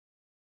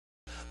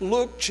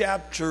Luke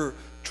chapter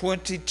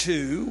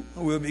 22.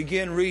 We'll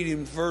begin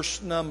reading verse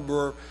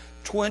number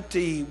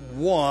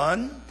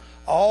 21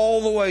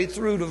 all the way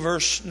through to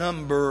verse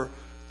number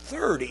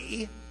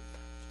 30.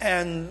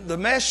 And the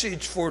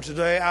message for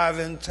today I've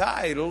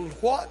entitled,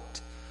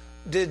 What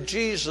Did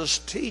Jesus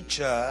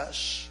Teach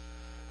Us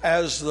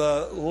as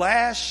the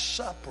Last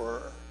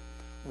Supper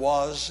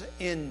Was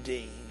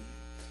Ending?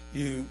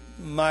 You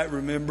might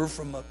remember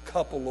from a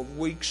couple of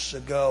weeks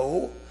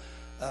ago,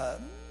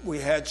 we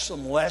had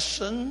some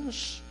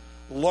lessons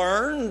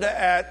learned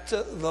at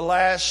the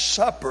Last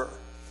Supper.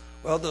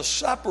 Well, the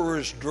supper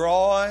is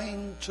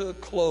drawing to a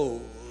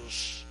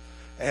close,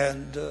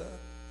 and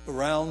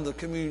around the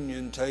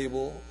communion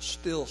table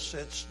still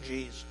sits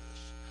Jesus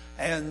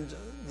and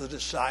the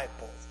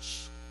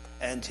disciples.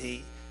 And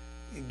he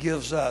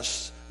gives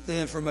us the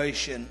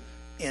information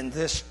in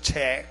this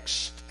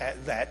text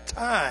at that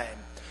time.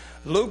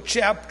 Luke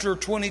chapter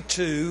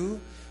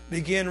 22,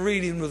 begin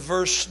reading with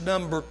verse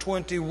number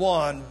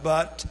 21.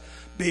 But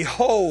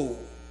behold,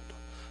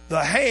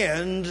 the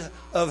hand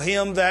of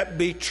him that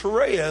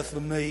betrayeth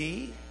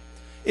me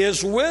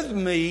is with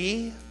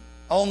me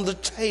on the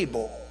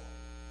table.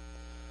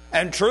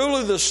 And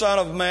truly the Son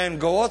of Man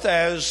goeth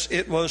as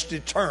it was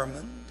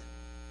determined.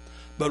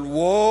 But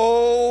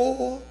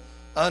woe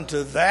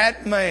unto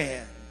that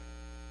man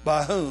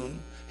by whom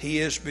he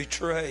is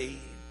betrayed.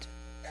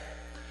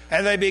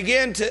 And they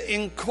began to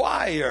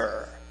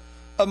inquire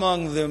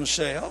among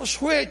themselves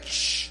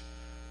which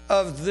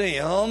of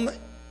them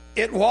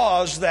it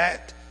was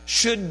that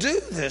should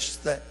do this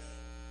thing.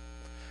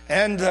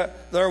 And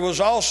there was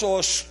also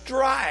a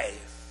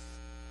strife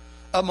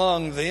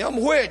among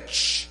them,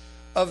 which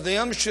of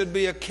them should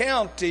be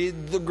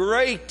accounted the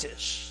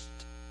greatest.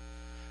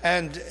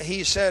 And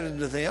he said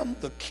unto them,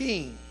 the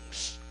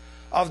kings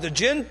of the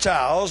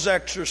Gentiles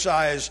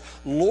exercise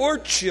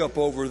lordship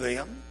over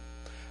them,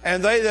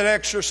 and they that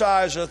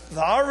exercise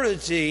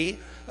authority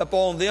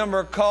upon them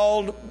are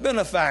called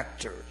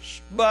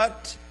benefactors.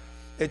 But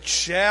it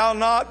shall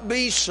not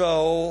be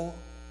so,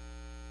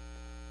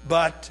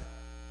 but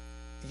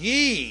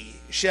ye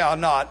shall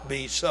not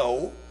be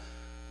so,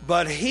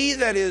 but he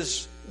that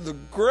is the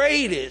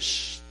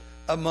greatest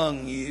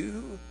among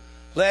you,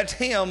 let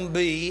him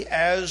be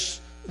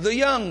as the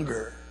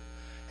younger,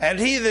 and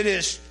he that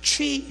is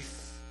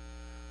chief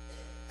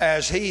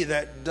as he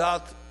that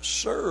doth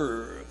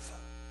serve.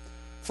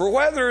 For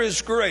whether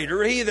is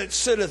greater, he that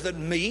sitteth at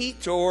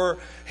meat, or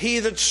he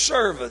that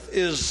serveth?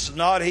 Is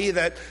not he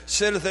that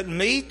sitteth at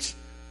meat?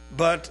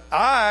 But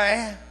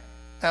I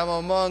am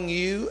among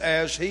you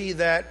as he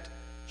that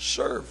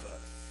serveth.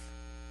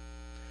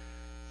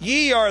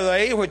 Ye are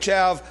they which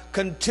have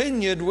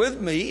continued with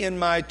me in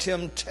my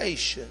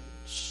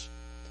temptations.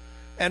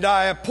 And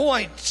I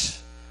appoint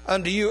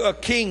unto you a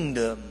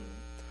kingdom,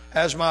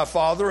 as my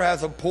Father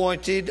hath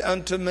appointed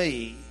unto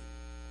me,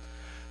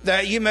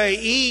 that ye may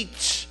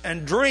eat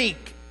and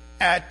drink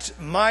at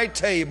my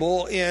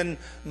table in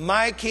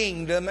my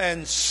kingdom,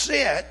 and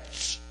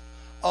sit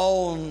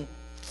on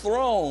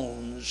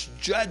thrones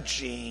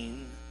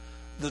judging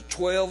the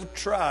 12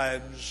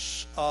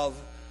 tribes of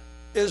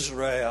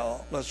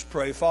Israel. Let's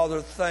pray.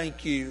 Father,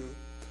 thank you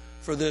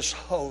for this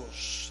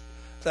host.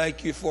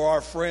 Thank you for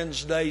our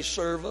Friends Day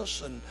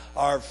service and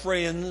our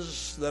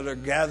friends that are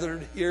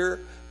gathered here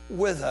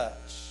with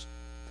us.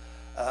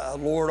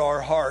 Lord,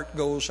 our heart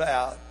goes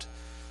out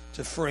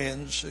to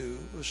friends who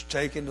was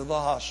taken to the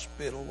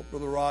hospital,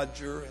 Brother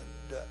Roger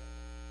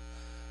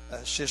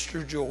and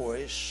Sister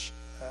Joyce,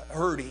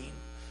 hurting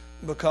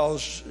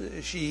because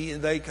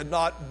they could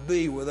not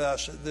be with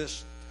us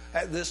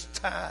at this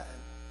time.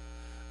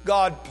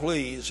 God,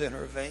 please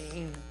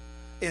intervene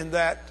in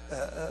that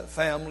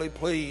family.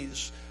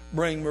 Please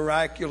bring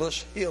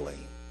miraculous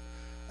healing.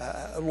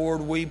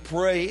 Lord, we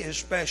pray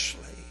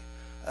especially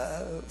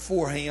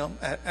for him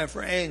and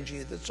for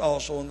Angie that's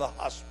also in the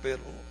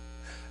hospital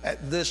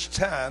at this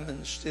time,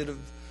 instead of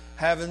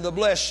having the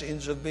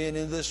blessings of being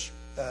in this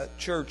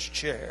church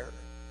chair.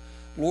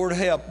 Lord,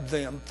 help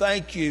them.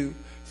 Thank you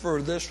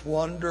for this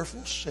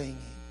wonderful singing,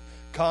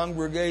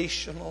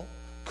 congregational,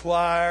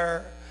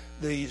 choir,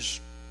 these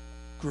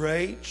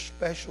great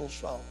special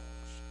songs.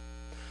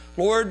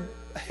 Lord,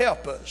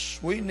 help us.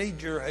 We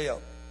need your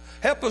help.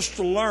 Help us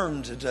to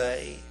learn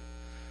today.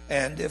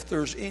 And if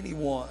there's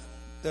anyone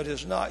that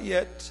has not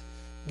yet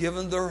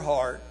given their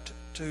heart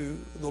to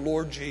the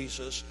Lord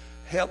Jesus,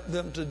 help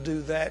them to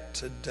do that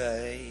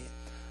today.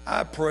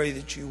 I pray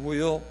that you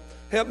will.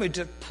 Help me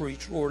to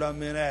preach, Lord.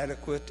 I'm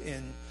inadequate.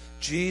 In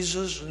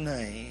Jesus'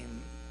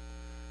 name,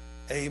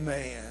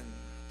 amen.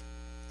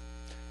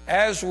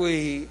 As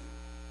we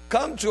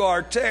come to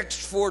our text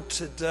for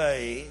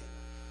today,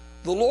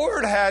 the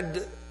Lord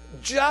had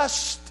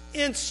just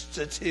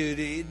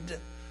instituted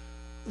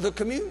the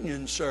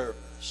communion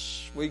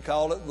service. We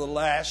call it the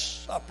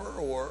Last Supper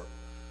or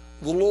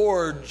the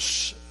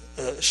Lord's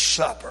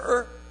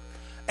Supper.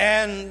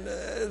 And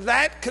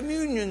that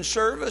communion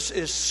service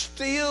is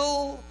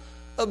still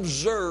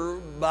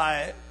observed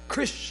by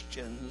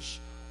Christians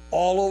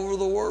all over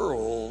the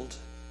world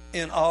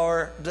in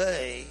our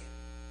day.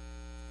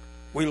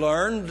 We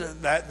learned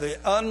that the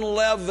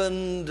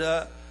unleavened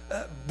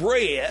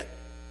bread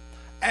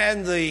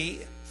and the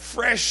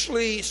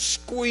freshly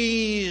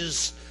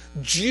squeezed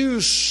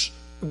juice,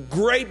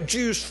 grape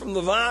juice from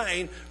the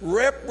vine,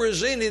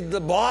 represented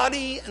the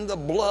body and the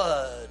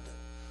blood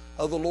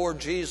of the Lord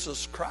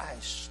Jesus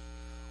Christ,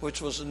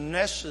 which was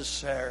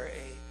necessary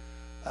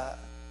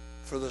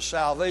for the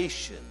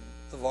salvation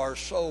of our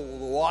soul,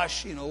 the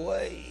washing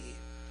away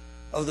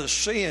of the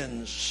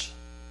sins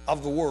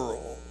of the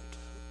world.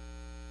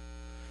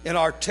 In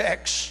our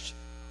text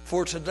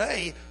for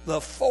today,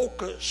 the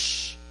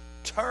focus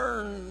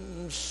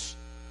turns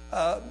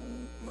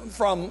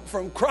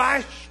from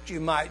Christ,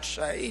 you might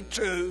say,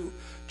 to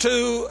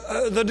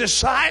the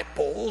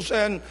disciples,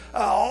 and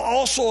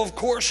also, of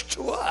course,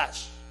 to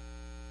us.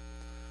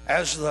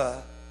 As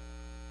the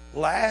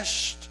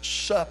Last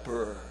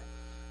Supper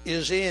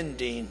is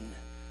ending,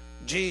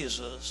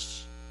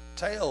 Jesus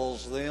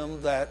tells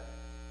them that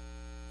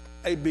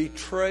a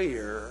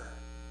betrayer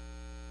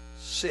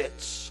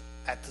sits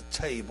at the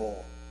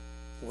table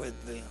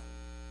with them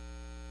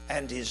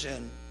and is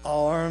in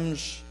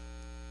arm's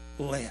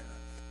length.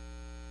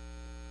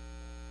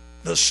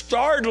 The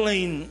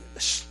startling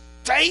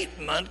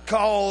statement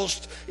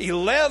caused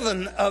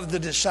 11 of the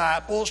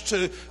disciples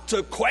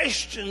to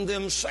question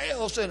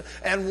themselves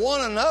and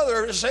one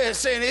another,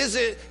 saying, is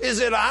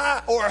it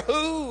I, or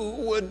who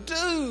would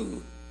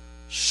do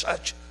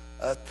such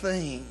a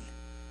thing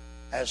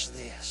as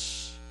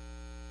this?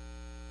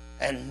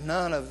 And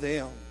none of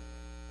them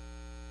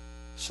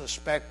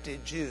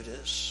suspected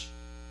Judas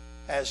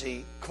as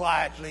he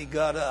quietly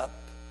got up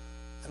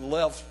and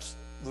left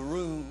the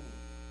room.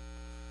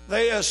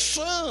 They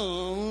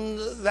assumed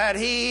that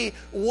he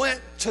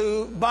went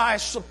to buy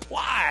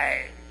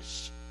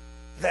supplies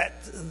that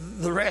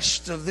the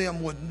rest of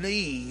them would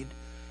need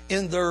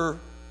in their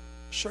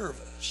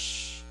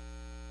service.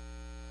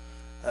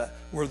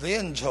 We're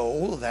then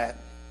told that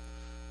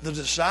the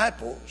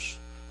disciples,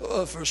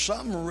 for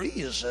some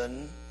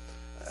reason,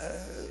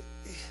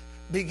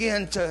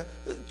 began to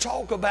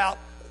talk about,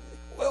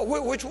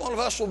 well, which one of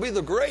us will be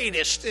the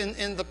greatest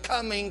in the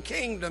coming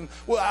kingdom?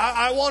 Well,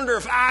 I wonder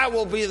if I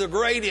will be the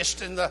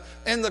greatest in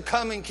the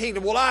coming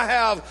kingdom. Will I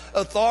have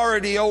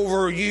authority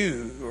over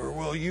you, or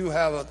will you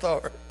have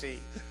authority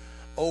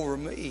over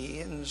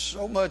me? And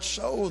so much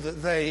so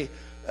that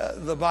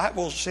the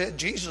Bible said,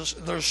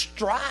 there's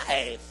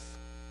strife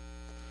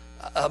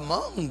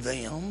among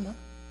them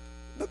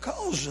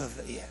because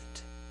of it.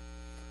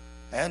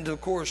 And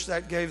of course,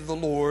 that gave the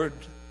Lord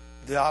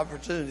the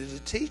opportunity to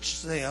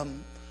teach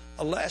them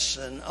a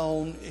lesson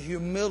on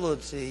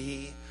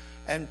humility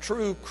and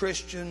true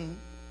Christian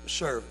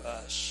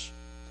service.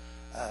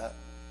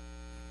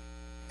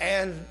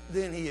 And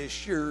then he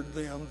assured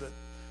them that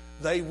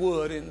they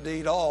would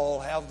indeed all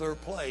have their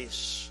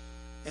place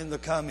in the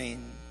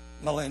coming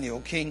millennial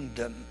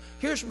kingdom.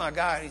 Here's my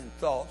guiding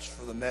thoughts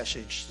for the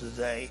message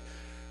today.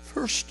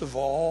 First of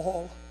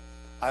all,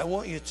 I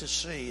want you to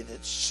see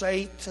that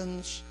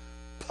Satan's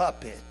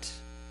puppet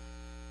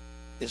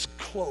is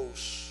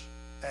close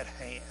at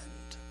hand.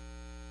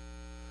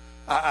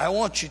 I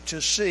want you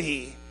to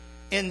see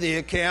in the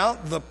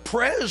account the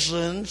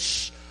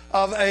presence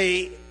of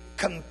a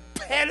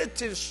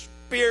competitive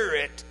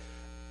spirit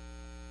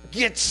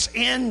gets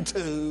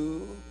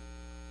into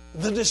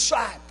the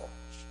disciples.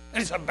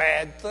 And it's a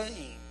bad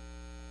thing.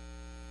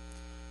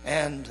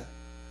 And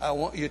I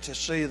want you to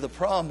see the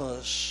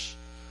promise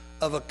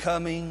of a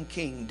coming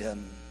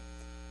kingdom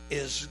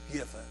is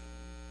given.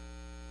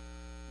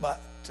 But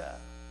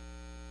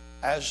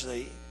as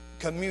the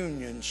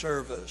communion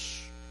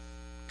service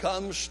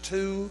comes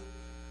to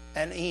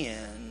an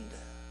end,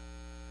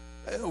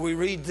 we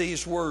read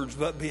these words,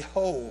 but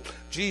behold,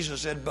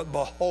 Jesus said, but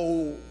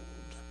behold,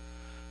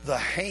 the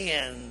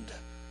hand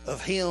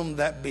of him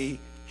that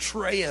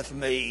betrayeth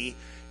me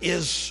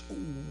is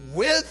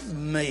with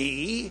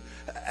me,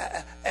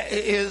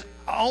 is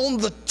on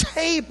the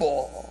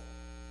table.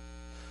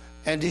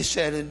 And he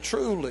said, and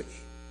truly,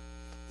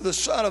 the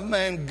Son of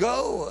Man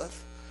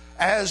goeth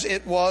as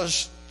it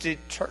was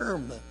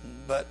determined.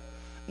 But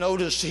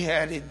notice he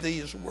added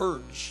these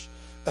words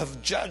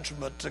of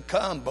judgment to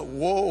come. But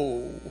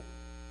woe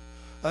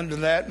unto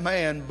that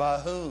man by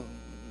whom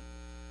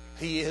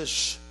he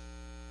is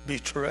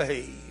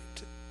betrayed.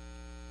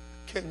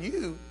 Can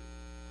you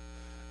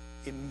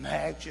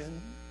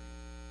imagine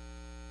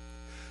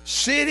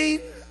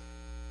sitting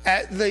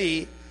at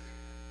the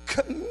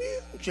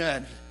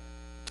communion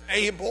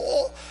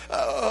table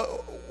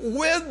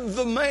with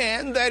the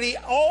man that he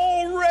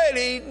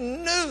already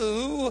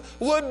knew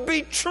would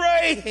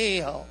betray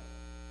him?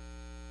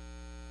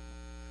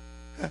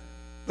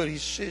 But he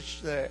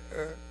sits there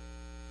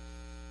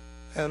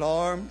at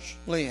arm's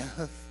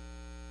length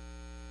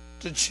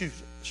to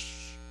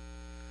Judas.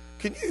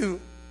 Can you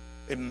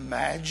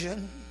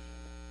imagine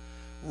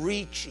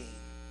reaching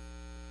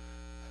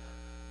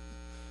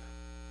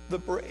the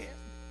bread,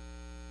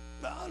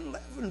 the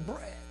unleavened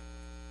bread,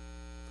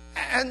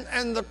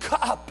 and the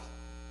cup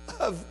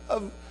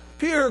of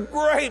pure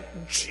grape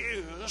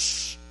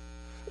juice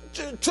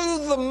to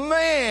the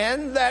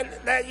man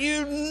that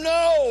you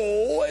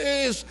know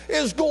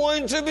is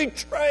going to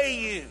betray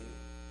you.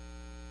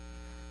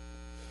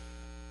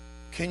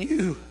 Can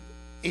you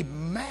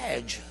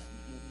imagine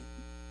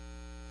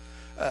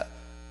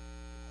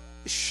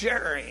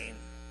sharing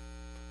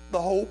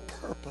the whole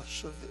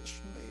purpose of this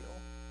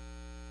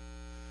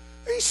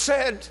meal? He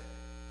said,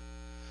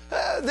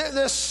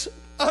 this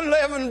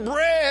unleavened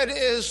bread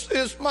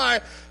is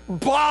my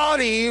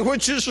body,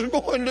 which is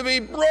going to be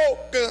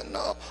broken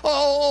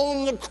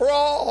on the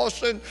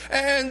cross,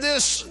 and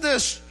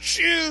this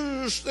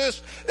juice,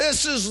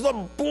 this is the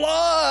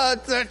blood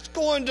that's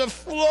going to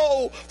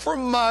flow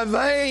from my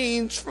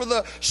veins for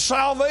the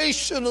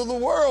salvation of the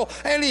world.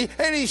 And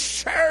he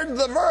shared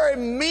the very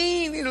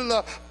meaning of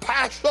the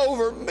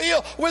Passover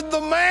meal with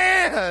the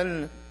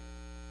man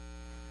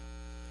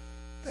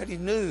that he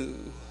knew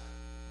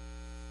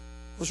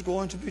was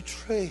going to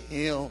betray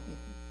him.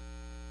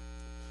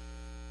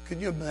 Can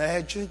you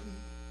imagine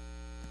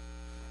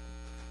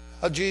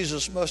how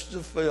Jesus must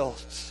have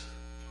felt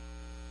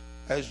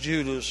as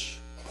Judas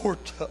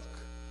partook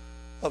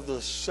of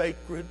the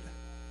sacred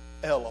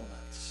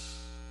elements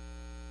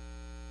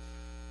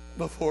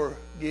before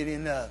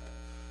getting up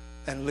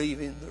and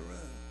leaving the room?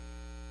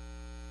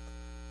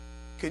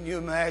 Can you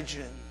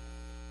imagine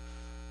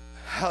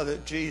how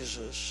that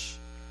Jesus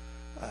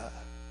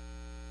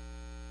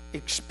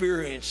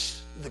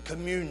experienced the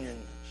communion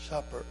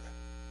supper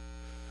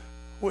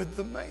with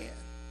the man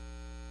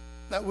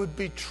that would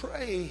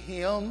betray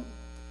him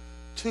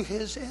to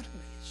his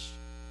enemies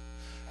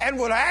and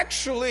would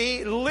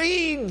actually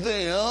lead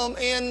them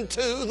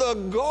into the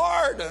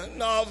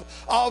garden of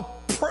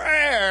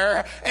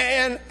prayer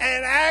and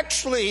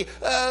actually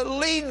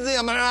lead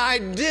them and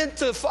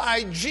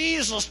identify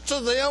Jesus to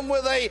them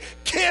with a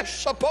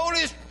kiss upon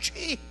his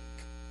cheek.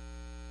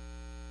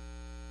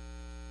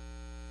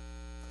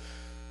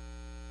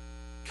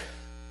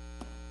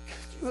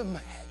 Can you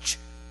imagine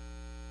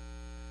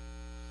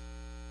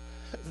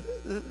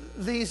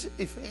these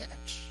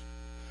events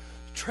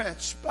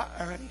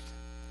transpiring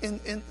in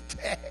the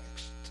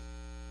text?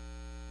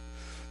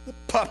 The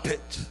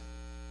puppet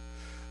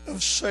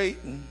of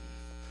Satan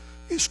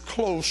is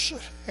close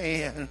at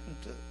hand.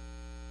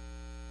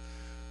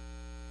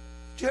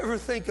 Do you ever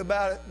think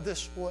about it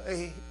this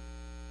way?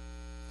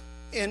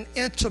 In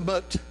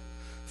intimate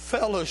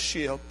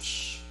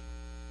fellowships,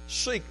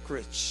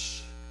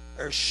 secrets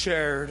are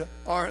shared,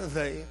 aren't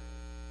they?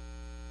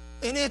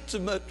 In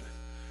intimate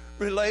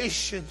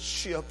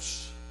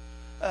relationships,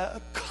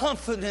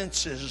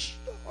 confidences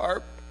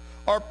are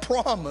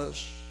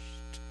promised,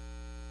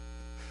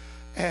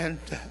 and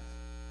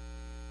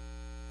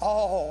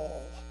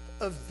all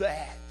of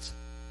that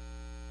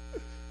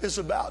is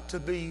about to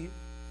be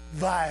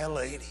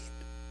violated.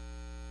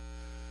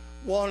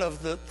 One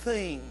of the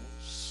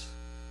things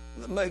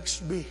that makes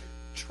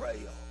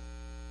betrayal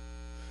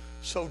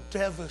so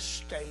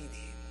devastating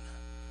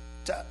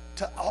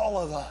to all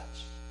of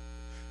us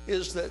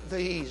is that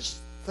these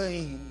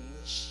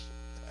things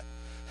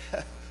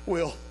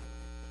will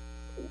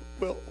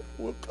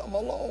come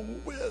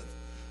along with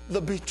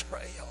the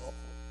betrayal.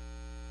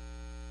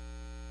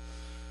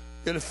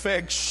 It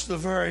affects the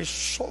very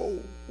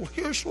soul.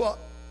 Here's what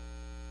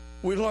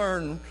we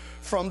learn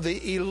from the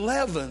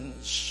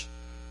 11's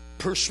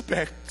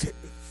perspective.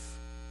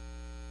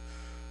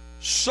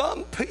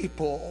 Some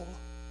people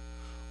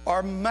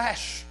are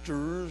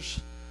masters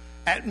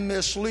at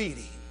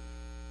misleading.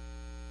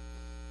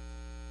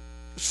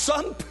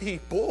 Some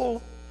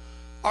people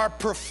are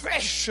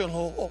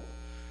professional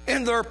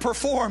in their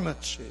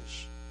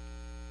performances.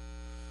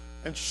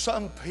 And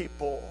some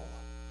people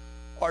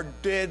are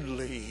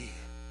deadly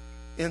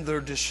in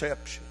their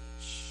deceptions.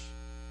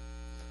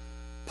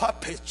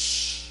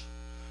 Puppets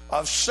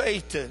of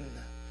Satan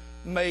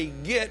may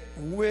get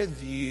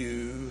with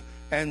you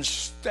and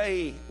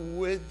stay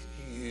with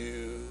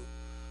you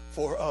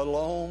for a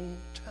long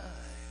time.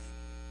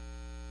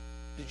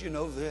 Did you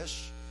know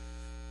this?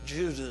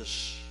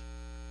 Judas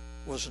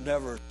was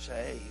never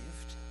saved.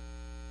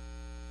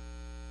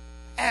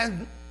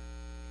 And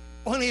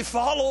when he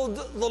followed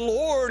the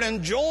Lord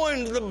and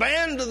joined the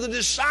band of the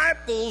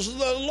disciples,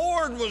 the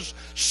Lord was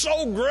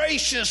so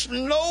gracious,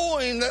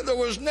 knowing that there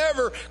was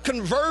never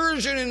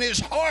conversion in his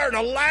heart,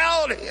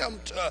 allowed him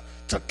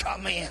to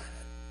come in.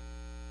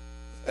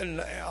 And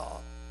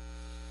now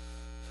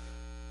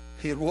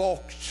he had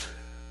walked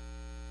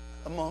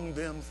among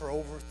them for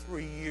over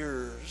 3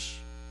 years.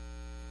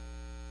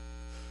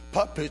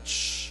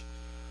 Puppets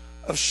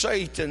of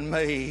Satan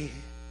may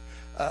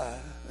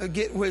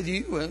get with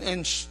you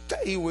and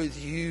stay with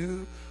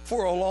you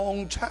for a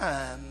long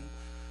time.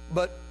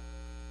 But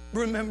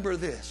remember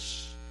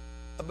this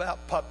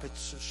about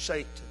puppets of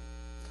Satan.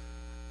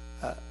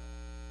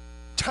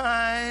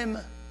 Time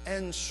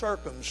and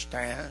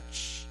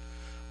circumstance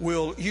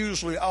will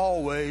usually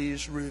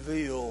always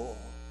reveal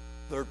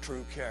their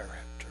true character.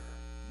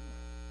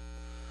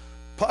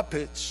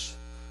 Puppets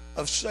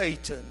of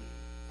Satan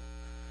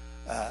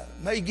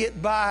may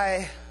get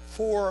by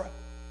for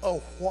a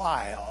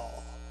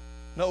while.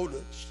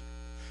 Notice,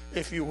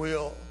 if you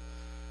will,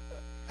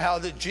 how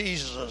that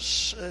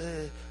Jesus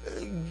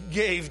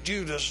gave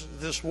Judas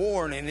this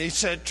warning. He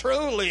said,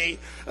 truly,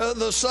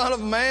 the Son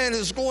of Man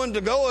is going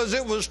to go as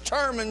it was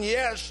determined.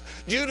 Yes,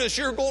 Judas,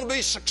 you're going to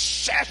be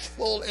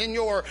successful in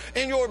your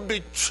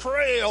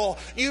betrayal.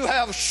 You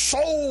have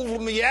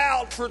sold me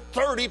out for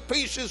 30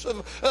 pieces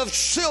of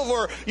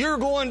silver. You're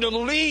going to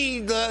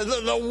lead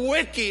the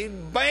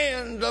wicked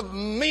band of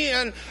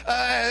men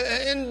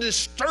in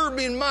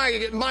disturbing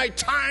my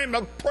time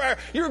of prayer.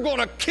 You're going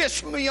to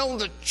kiss me on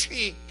the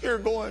cheek. You're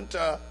going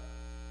to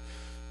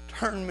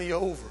turn me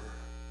over.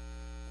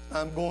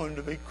 I'm going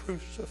to be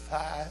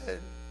crucified.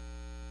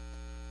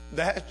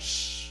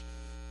 That's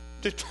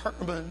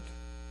determined.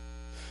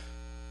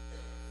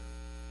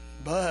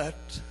 But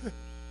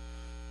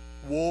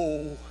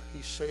woe,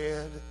 he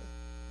said,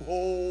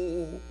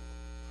 woe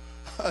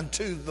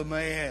unto the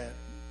man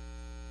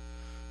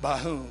by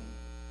whom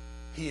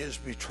he is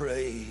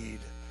betrayed.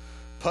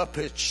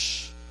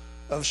 Puppets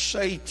of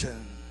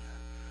Satan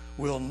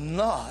will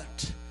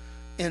not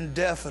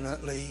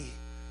indefinitely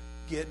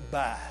get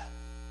by.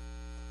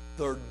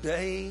 Their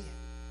day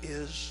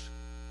is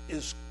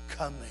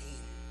coming.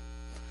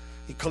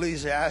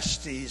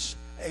 Ecclesiastes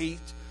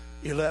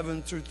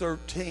 8:11 through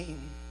 13.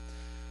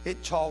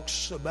 It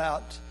talks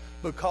about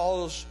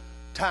because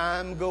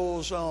time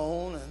goes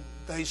on and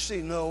they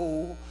see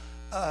no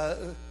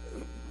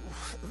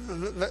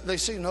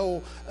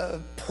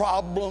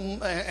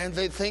problem, and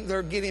they think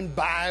they're getting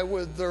by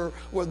with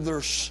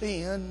their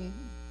sin.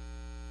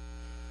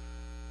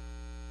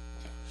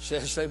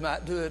 Says they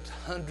might do it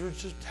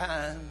hundreds of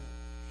times,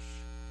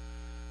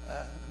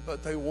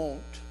 but they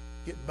won't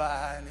get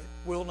by, and it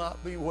will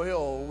not be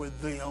well with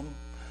them.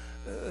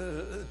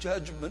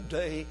 Judgment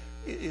day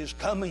is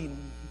coming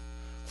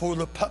for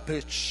the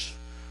puppets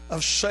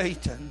of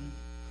Satan.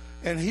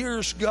 And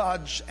here's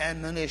God's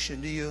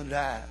admonition to you and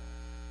I.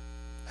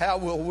 How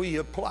will we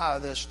apply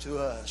this to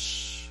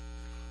us?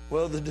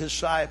 Well, the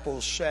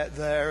disciples sat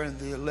there, and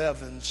the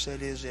 11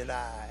 said, "Is it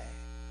I?"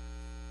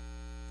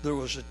 There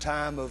was a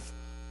time of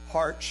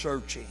heart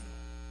searching,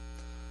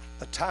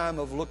 a time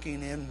of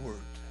looking inward.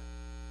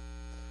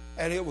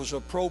 And it was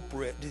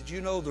appropriate. Did you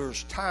know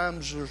there's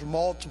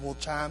multiple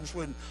times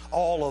when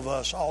all of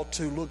us ought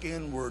to look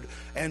inward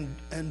and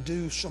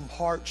do some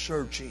heart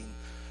searching.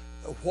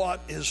 What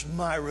is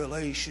my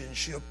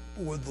relationship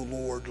with the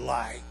Lord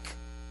like?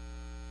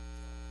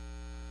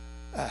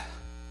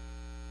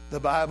 The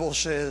Bible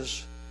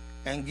says,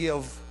 and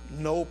give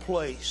no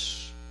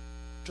place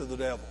to the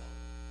devil.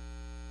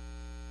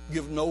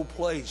 Give no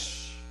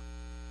place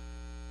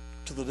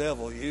to the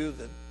devil. You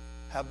that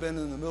have been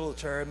in the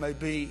military may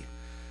be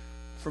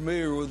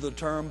familiar with the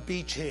term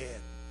beachhead.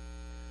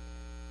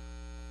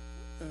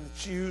 And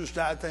it's used,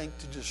 I think,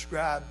 to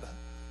describe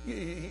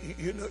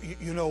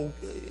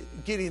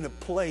getting a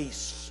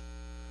place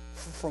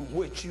from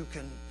which you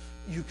can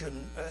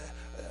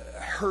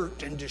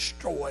hurt and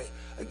destroy,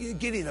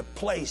 getting a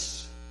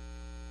place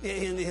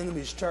in the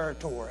enemy's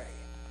territory.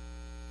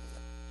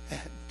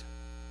 And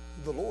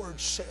the Lord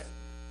said,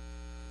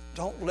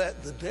 don't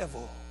let the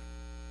devil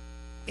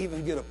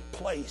even get a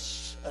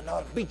place,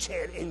 not a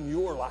beachhead in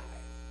your life.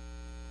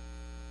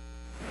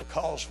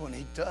 Because when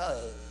he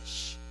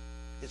does,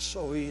 it's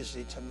so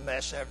easy to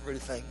mess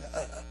everything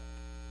up.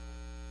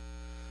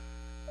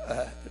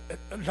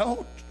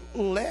 Don't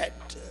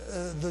let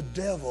the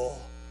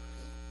devil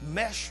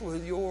mess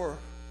with your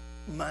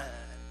mind.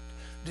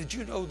 Did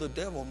you know the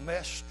devil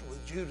messed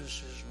with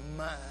Judas's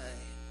mind?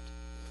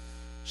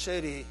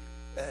 Said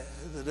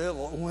the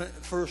devil went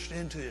first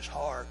into his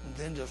heart and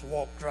then just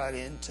walked right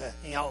into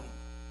him.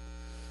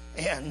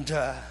 And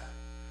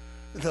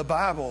the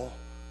Bible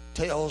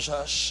tells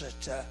us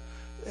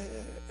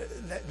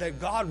that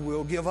God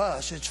will give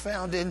us. It's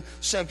found in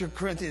 2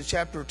 Corinthians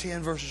chapter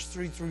 10, verses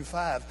 3 through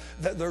 5,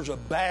 that there's a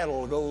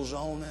battle goes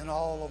on in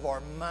all of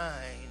our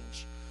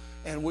minds.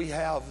 And we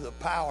have the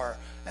power,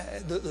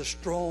 the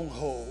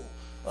stronghold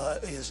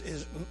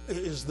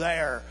is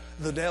there.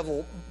 The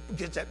devil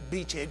gets that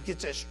beachhead,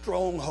 gets that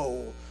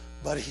stronghold.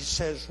 But he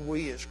says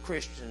we as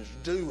Christians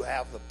do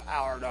have the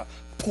power to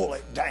pull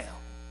it down.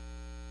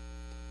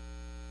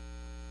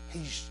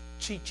 He's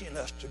teaching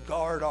us to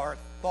guard our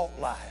thought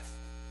life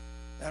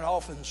and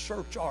often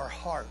search our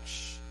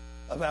hearts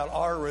about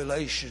our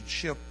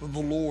relationship with the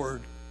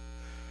Lord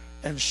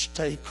and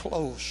stay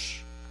close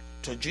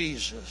to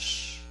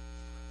Jesus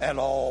at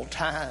all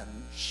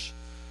times.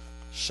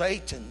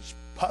 Satan's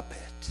puppet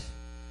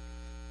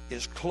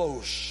is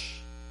close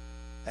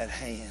at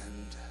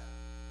hand.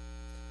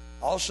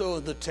 Also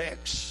in the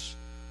text,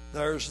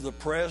 there's the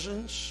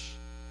presence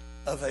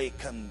of a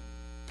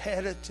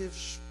competitive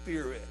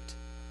spirit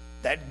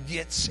that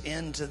gets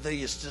into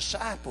these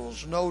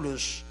disciples.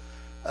 Notice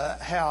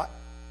how,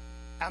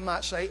 I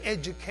might say,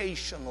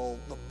 educational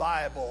the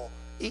Bible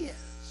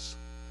is,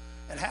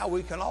 and how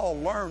we can all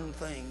learn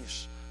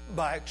things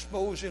by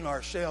exposing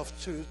ourselves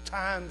to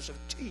times of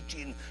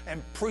teaching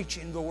and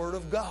preaching the Word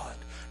of God.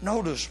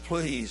 Notice,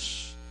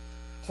 please,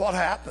 what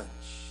happens.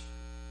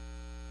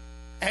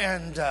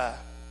 And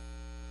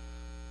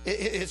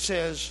it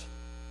says,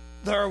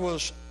 there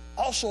was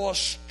also a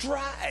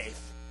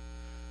strife.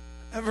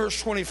 In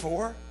verse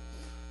 24,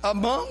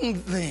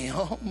 among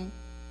them,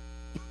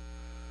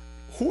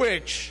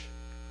 which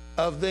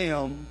of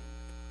them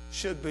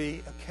should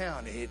be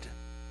accounted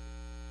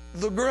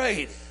the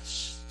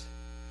greatest.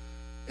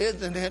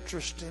 Isn't it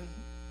interesting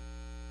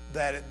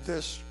that at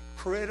this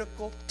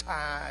critical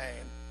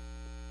time,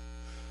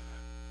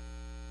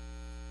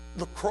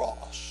 the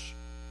cross,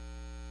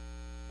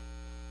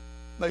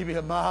 maybe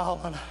a mile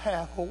and a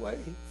half away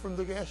from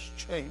the guest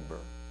chamber,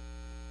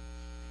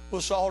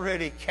 was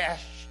already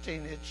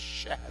casting its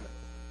shadow.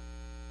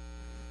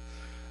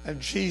 And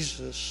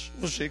Jesus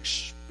was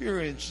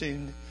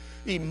experiencing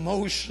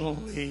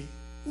emotionally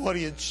what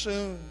he'd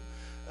soon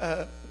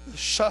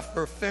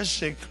suffer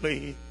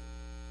physically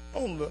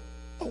on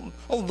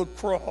the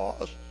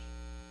cross.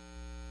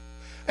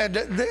 And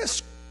at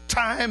this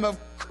time of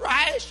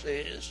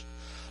crisis,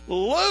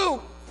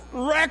 Luke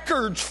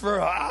records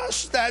for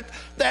us that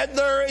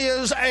there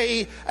is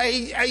a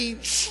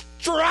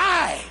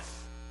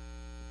strife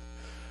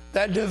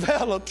that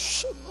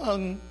develops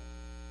among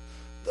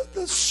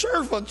the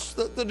servants,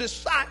 the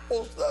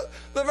disciples,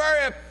 the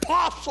very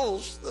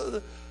apostles,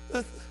 the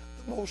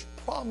most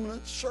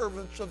prominent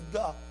servants of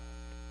God.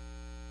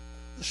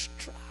 The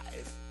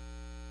strife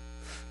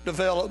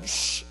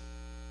develops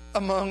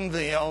among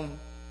them.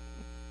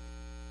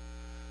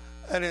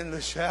 And in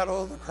the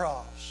shadow of the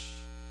cross,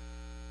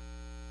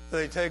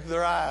 they take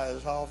their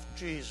eyes off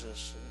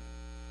Jesus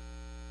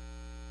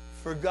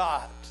and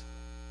forgot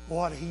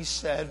what he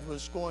said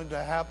was going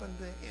to happen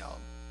to him.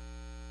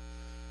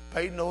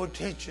 Paid no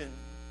attention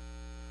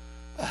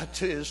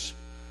to his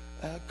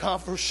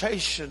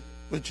conversation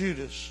with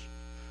Judas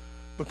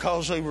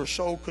because they were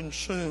so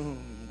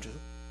consumed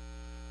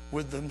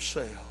with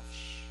themselves.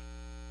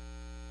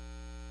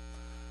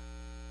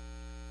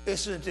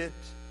 Isn't it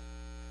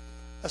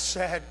a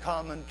sad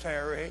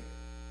commentary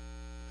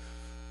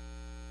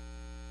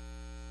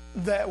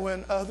that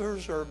when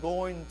others are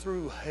going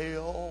through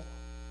hell,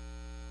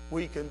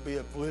 we can be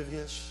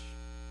oblivious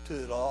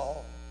to it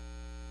all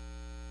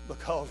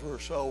because we're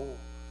so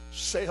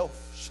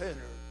self-centered,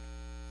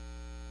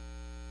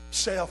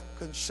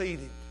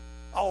 self-conceited,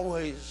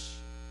 always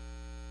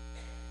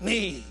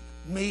me,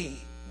 me,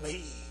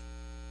 me.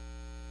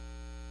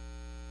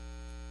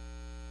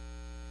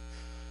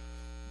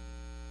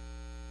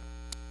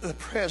 The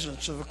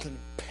presence of a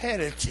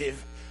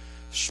competitive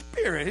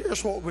spirit.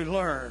 Here's what we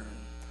learn.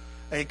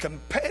 A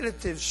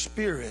competitive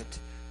spirit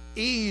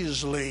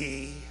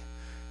easily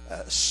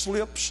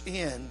slips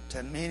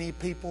into many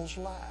people's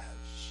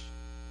lives.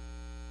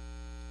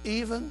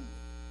 Even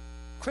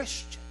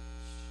Christians.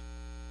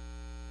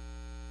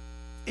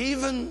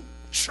 Even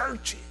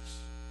churches.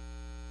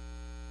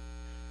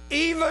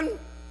 Even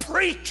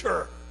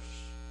preachers.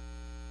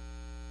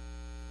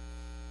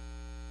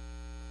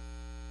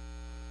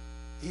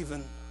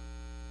 Even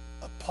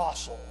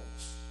apostles.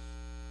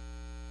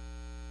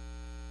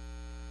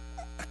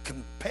 A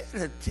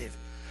competitive,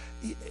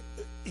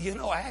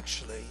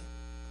 actually,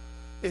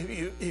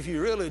 if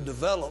you really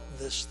develop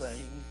this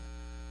thing,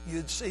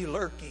 you'd see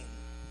lurking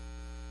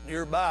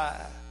nearby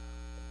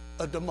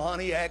a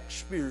demoniac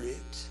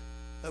spirit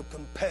of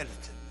competitiveness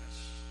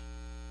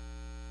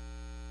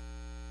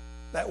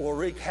that will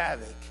wreak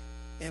havoc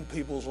in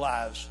people's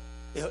lives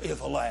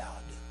if allowed.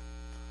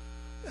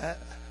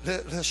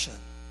 Listen.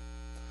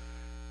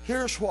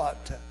 Here's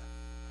what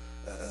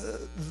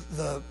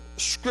the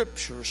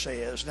Scripture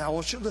says. Now, I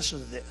want you to listen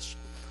to this.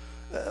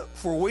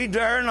 For we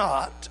dare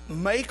not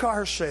make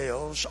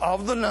ourselves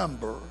of the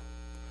number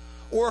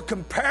or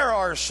compare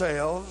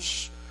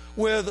ourselves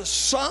with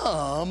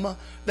some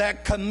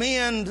that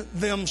commend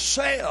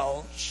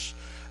themselves,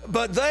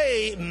 but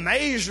they,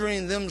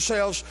 measuring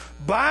themselves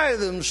by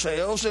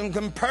themselves and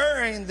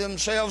comparing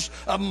themselves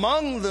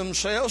among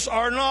themselves,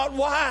 are not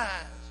wise.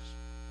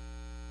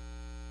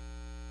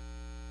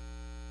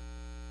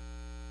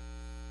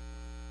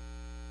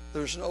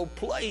 There's no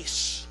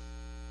place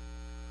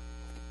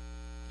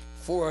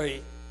for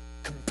a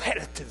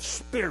competitive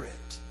spirit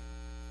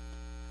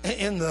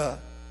in the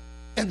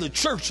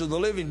church of the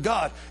living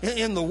God,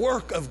 in the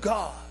work of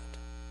God.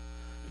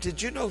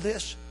 Did you know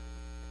this?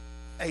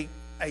 A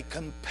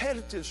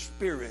competitive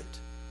spirit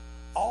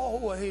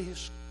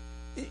always,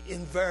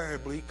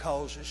 invariably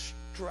causes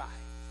strife.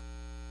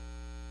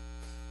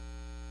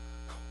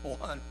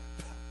 One,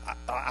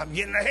 I'm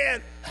getting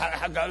ahead.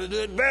 I got to do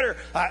it better.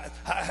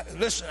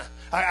 Listen,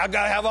 I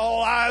got to have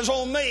all eyes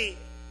on me.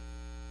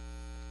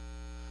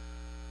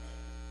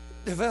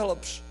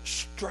 Develops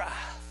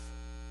strife,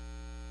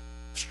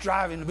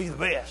 striving to be the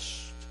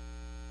best.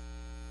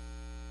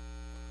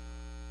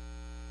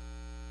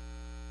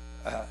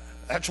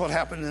 That's what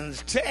happened in the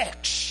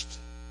text.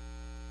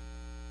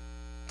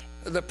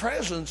 The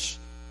presence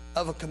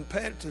of a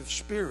competitive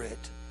spirit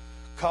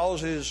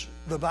causes,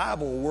 the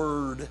Bible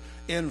word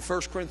in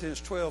 1 Corinthians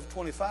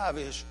 12:25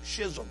 is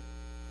schism.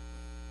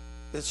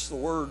 It's the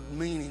word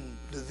meaning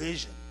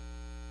division.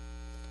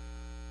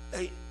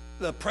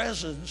 The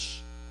presence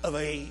of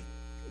a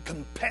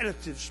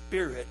competitive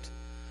spirit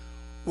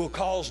will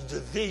cause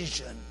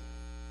division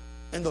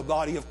in the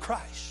body of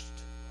Christ,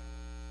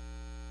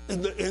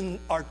 in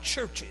our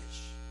churches.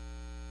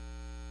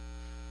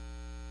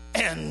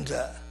 And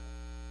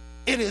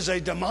it is a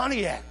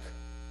demoniac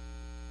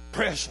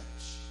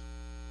presence,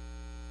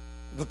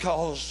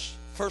 because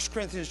 1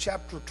 Corinthians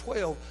chapter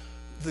 12,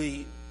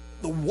 the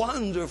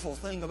wonderful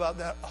thing about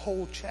that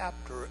whole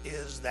chapter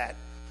is that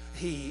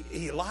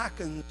he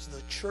likens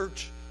the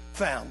church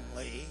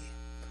family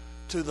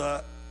to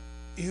the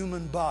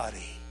human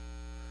body,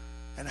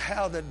 and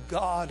how that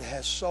God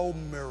has so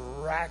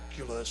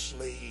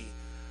miraculously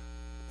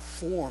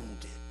formed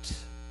it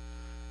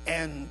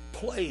and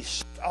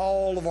placed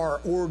all of our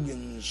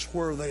organs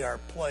where they are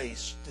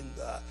placed, in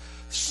the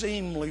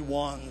seemly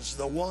ones,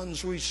 the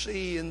ones we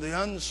see, and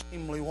the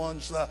unseemly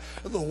ones,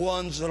 the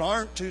ones that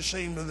aren't too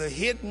seemly, the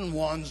hidden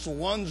ones, the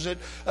ones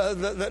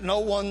that no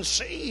one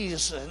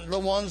sees, and the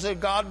ones that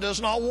God does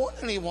not want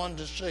anyone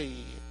to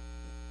see.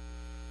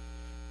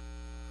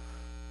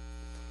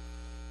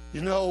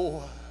 You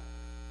know,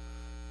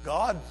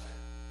 God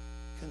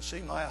can see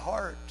my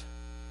heart,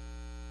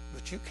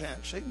 but you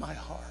can't see my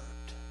heart.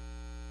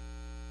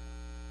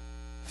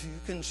 You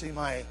can see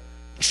my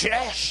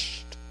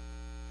chest,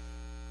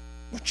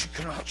 but you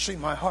cannot see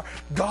my heart.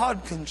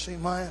 God can see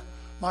my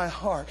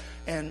heart.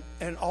 And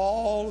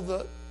all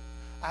the...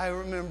 I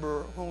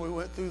remember when we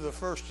went through the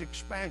first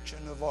expansion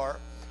of our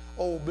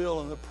old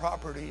building, the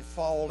property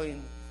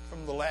falling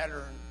from the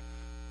ladder and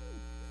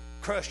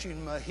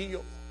crushing my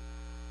heel.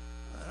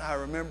 And I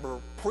remember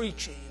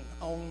preaching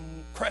on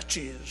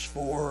crutches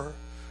for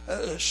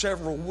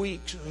several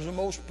weeks. It was the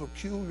most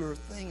peculiar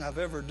thing I've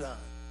ever done.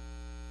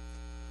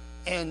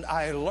 And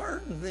I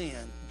learned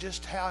then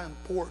just how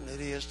important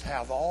it is to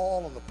have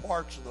all of the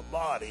parts of the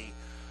body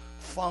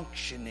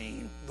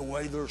functioning the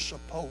way they're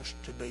supposed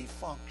to be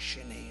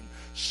functioning,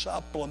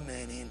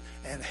 supplementing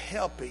and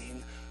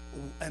helping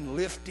and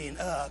lifting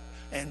up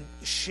and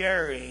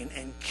sharing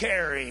and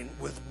caring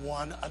with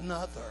one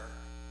another.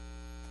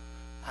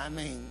 I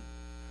mean,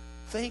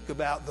 think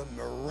about the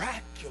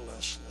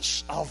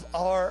miraculousness of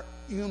our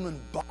human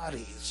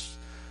bodies,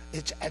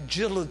 its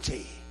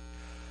agility,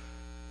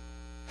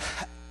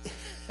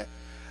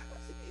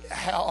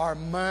 how our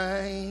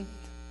mind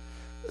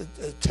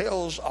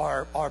tells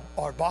our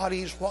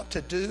bodies what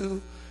to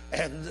do,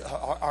 and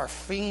our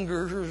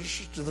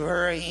fingers to the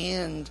very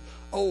end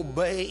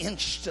obey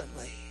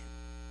instantly.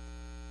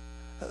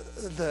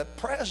 The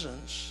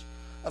presence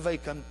of a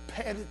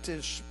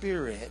competitive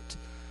spirit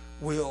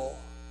will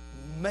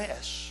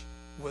mess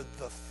with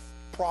the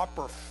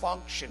proper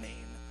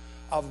functioning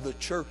of the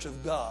church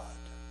of God.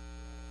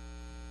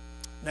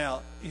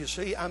 Now, you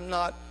see, I'm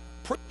not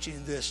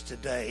preaching this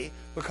today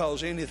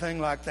because anything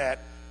like that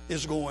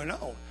is going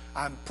on.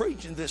 I'm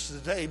preaching this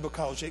today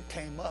because it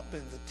came up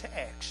in the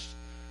text,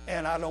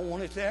 and I don't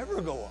want it to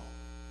ever go on.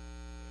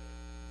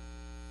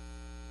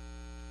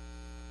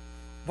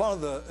 One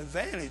of the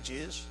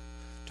advantages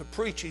to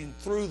preaching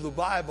through the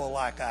Bible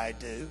like I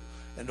do,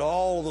 and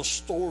all the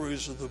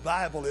stories of the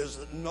Bible, is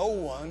that no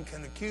one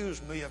can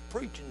accuse me of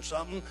preaching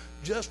something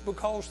just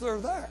because they're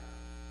there.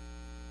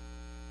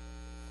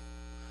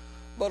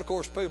 But of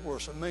course, people are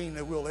so mean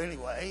they will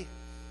anyway.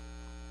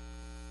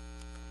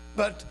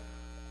 But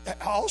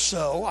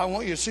also, I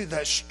want you to see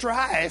that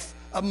strife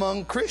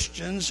among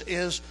Christians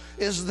is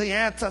the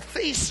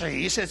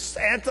antithesis. It's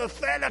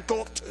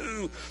antithetical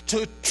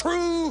to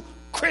true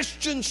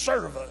Christian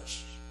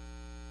service.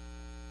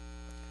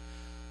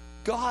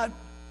 God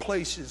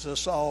places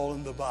us all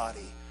in the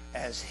body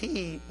as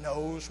He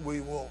knows we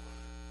will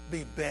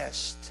be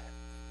best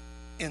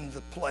in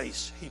the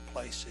place He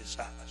places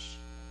us.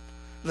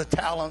 The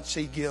talents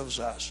He gives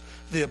us,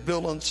 the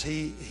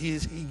abilities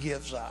He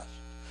gives us.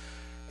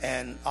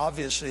 And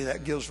obviously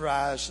that gives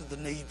rise to the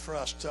need for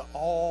us to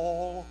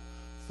all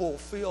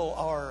fulfill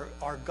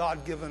our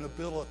God-given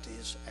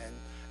abilities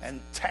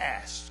and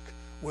tasks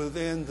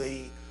within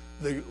the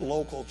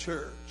local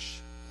church.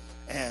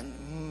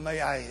 And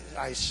may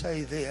I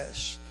say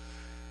this,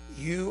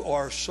 you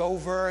are so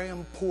very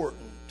important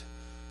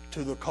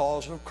to the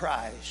cause of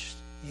Christ.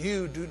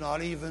 You do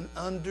not even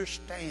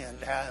understand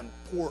how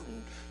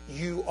important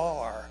you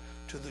are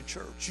to the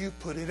church. You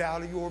put it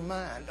out of your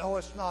mind. Oh,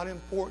 it's not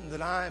important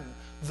that I'm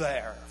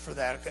there for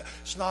that.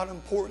 It's not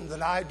important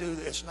that I do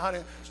this.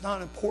 It's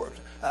not important.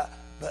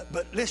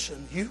 But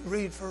listen, you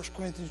read 1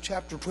 Corinthians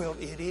chapter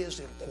 12. It is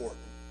important.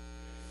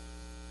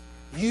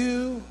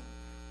 You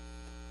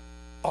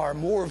are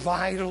more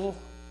vital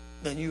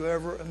than you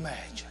ever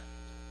imagined.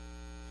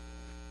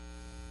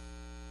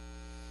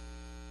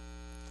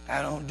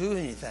 I don't do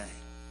anything.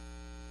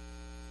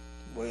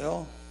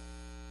 Well,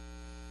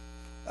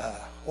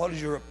 what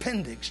does your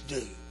appendix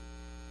do?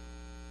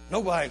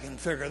 Nobody can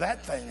figure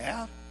that thing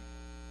out.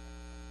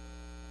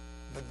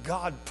 But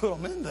God put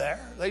them in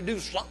there. They do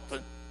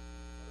something.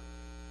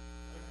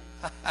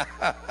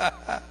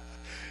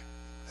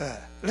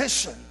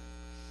 Listen,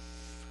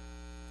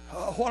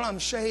 what I'm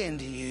saying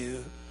to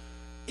you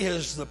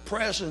is the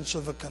presence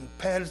of a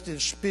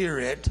competitive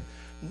spirit.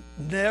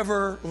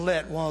 Never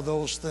let one of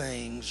those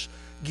things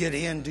get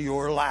into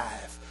your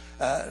life.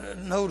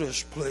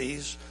 Notice,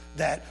 please,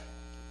 that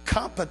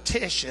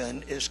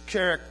competition is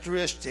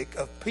characteristic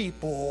of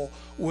people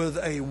with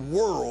a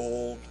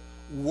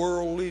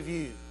worldly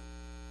view.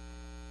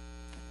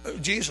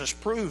 Jesus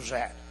proves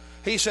that.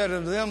 He said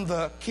unto them,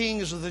 the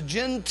kings of the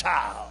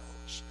Gentiles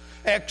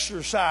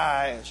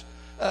exercise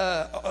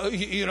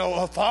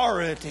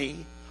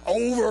authority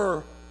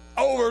over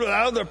the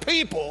other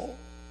people.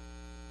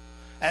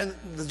 And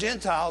the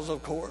Gentiles,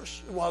 of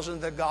course, it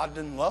wasn't that God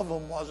didn't love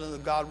them, wasn't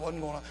that God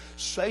wasn't going to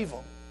save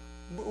them.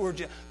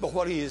 But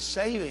what he is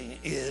saying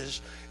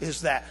is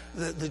that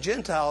the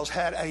Gentiles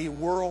had a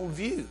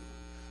worldview.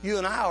 You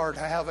and I are to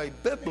have a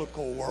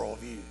biblical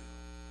worldview.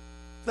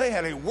 They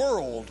had a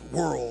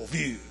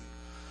worldview.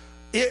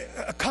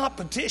 A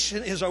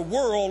competition is a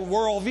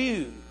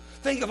worldview.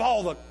 Think of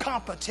all the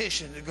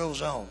competition that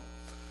goes on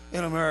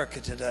in America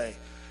today.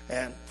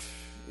 And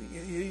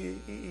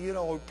you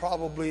know,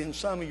 probably in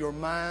some of your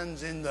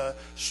minds in the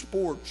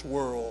sports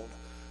world,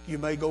 you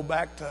may go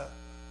back to,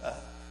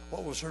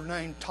 what was her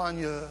name?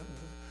 Tanya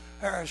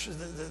Harris,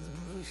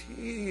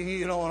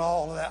 and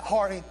all of that.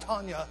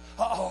 Tanya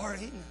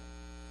Harding.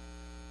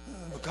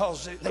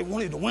 Because they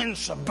wanted to win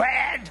so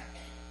bad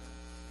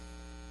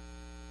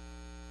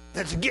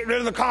that to get rid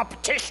of the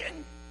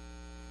competition.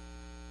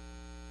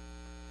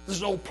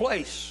 There's no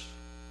place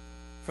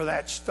for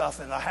that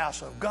stuff in the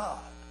house of God.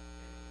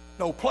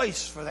 No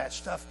place for that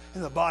stuff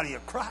in the body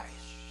of Christ.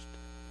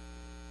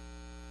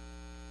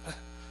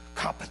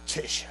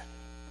 Competition.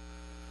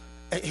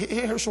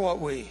 Here's what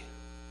we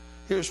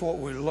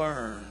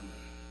learn.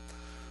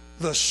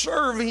 The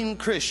serving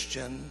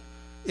Christian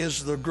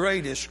is the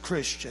greatest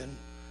Christian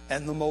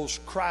and the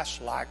most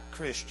Christ-like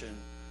Christian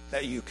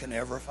that you can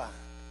ever find.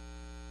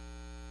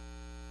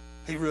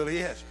 He really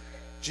is.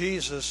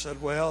 Jesus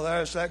said, well,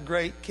 there's that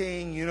great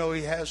king. You know,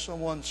 he has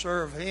someone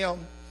serve him.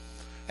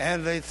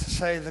 And they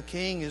say the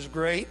king is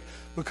great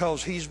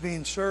because he's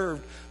being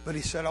served. But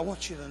he said, I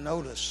want you to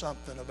notice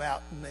something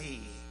about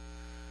me.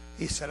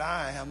 He said,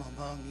 I am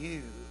among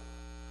you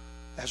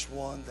as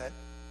one that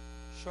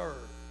serves.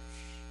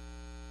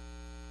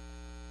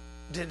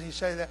 Didn't he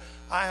say that?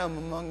 I am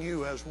among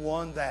you as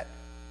one that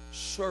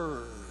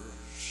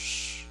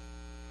serves.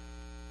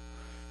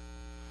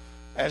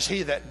 As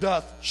he that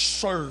doth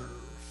serve.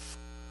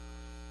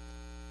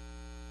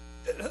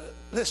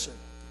 Listen,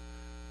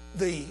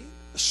 the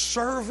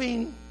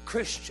serving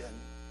Christian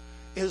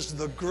is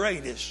the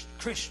greatest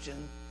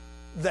Christian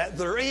that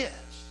there is.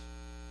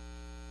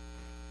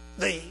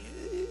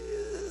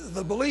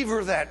 The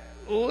believer that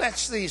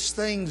lets these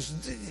things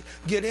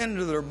get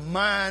into their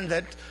mind,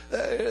 that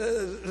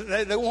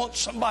they want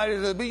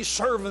somebody to be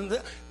serving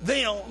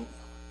them.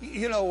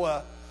 You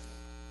know,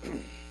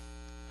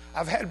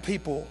 I've had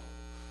people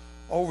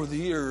over the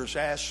years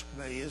ask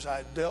me, as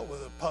I dealt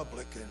with the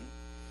public and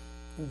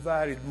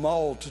invited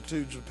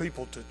multitudes of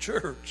people to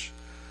church,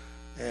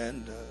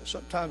 and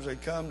sometimes they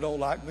come, don't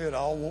like me at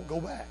all, won't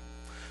go back,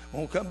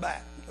 won't come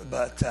back.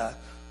 But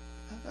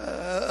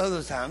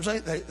other times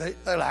they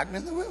like me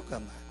and they will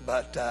come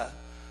back. But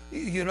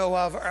you know,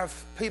 I've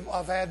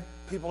had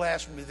people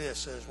ask me this,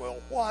 says, well,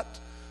 what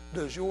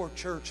does your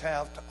church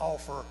have to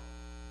offer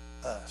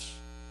us?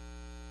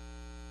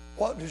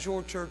 What does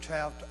your church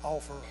have to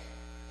offer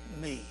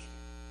me?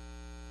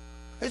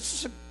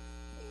 It's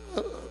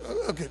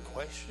a good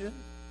question.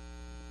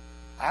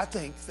 I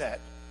think that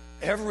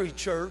every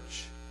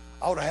church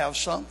ought to have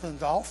something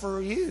to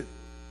offer you.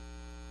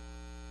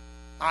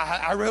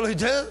 I really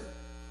do.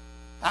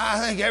 I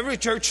think every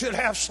church should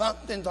have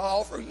something to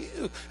offer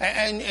you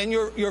and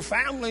your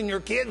family and your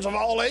kids of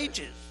all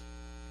ages.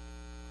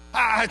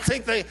 I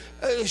think they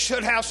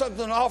should have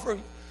something to offer,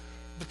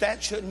 but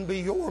that shouldn't be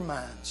your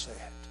mindset.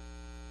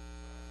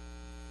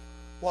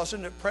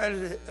 Wasn't it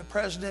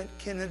President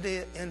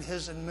Kennedy in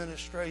his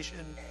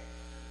administration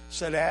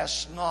said,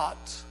 ask not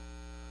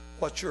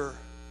what your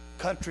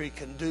country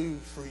can do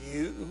for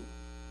you,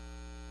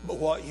 but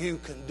what you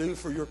can do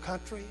for your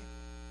country?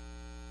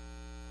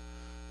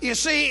 You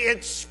see,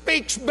 it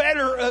speaks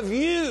better of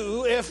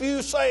you if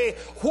you say,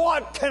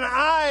 what can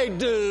I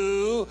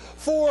do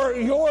for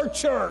your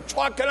church?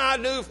 What can I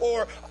do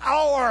for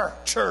our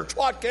church?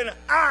 What can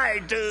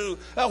I do?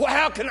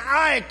 How can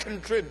I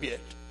contribute?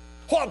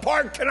 What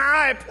part can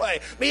I play?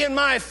 Me and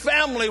my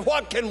family,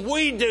 what can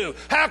we do?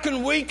 How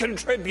can we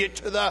contribute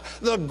to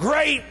the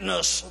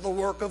greatness of the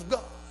work of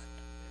God?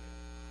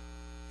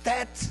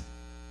 That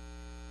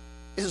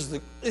is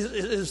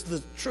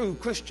the true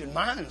Christian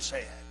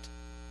mindset.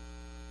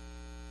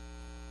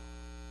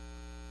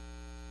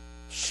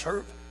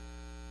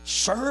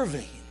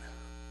 Serving.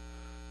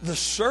 The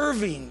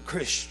serving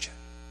Christian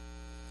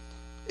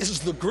is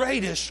the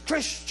greatest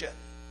Christian.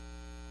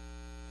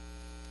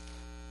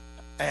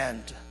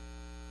 And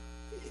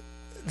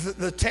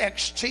the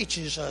text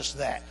teaches us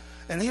that.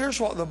 And here's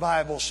what the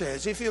Bible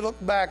says. If you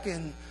look back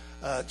in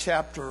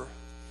chapter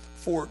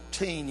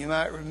 14, you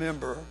might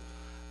remember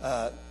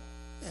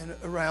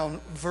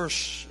around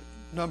verse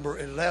number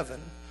 11,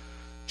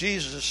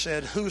 Jesus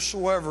said,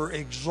 whosoever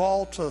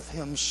exalteth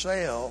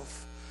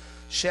himself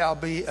shall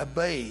be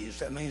abased.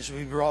 That means to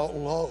be brought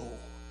low.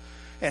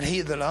 And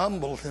he that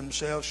humbleth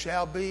himself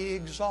shall be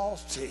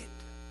exalted.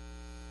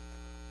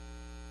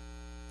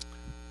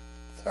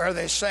 There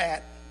they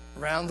sat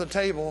around the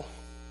table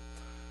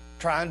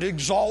trying to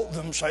exalt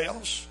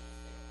themselves.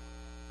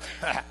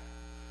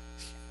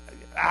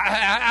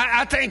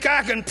 I think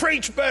I can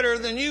preach better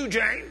than you,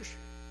 James.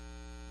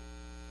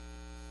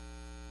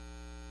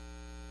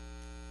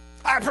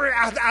 I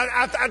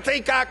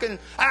think I can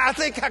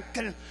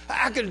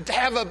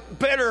have a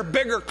better,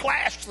 bigger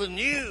class than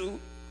you,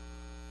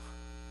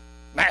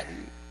 Matthew.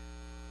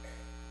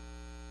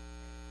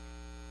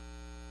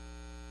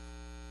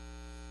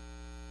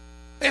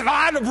 If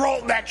I'd have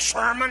wrote that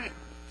sermon,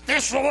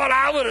 this is what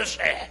I would have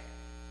said.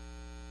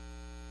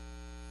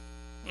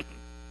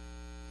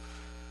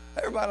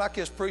 Everybody like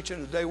this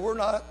preaching today, we're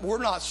not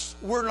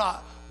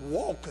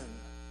walking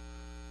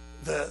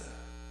the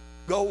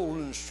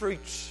golden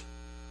streets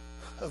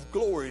of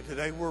glory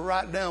today. We're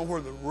right down where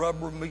the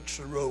rubber meets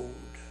the road.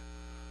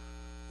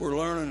 We're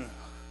learning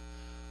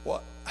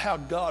how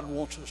God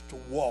wants us to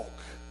walk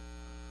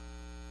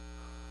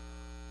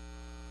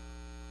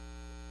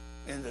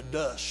in the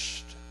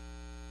dust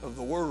of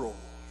the world.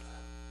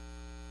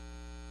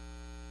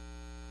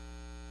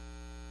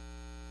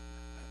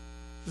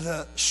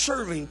 The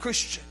serving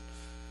Christian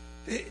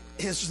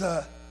is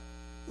the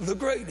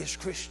greatest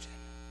Christian.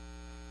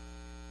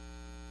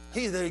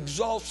 He that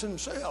exalts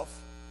himself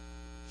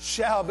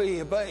shall be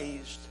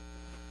abased.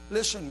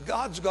 Listen,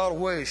 God's got a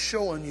way of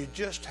showing you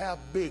just how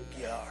big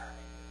you are.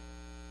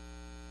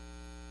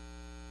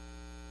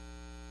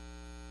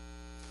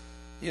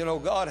 You know,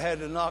 God had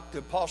to knock the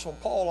Apostle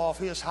Paul off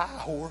his high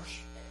horse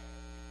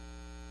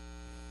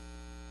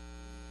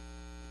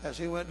as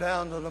he went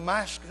down to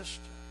Damascus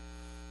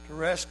to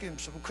rescue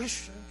some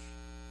Christians.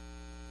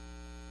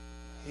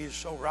 He's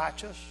so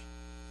righteous.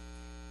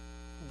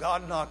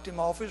 God knocked him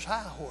off his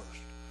high horse.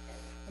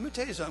 Let me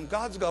tell you something.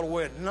 God's got a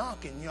way of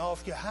knocking you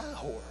off your high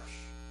horse.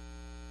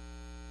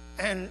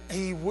 And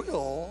he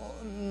will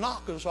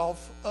knock us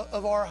off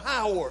of our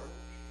high horse.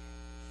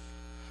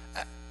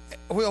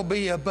 We'll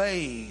be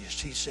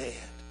abased, he said.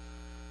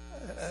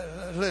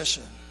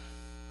 Listen.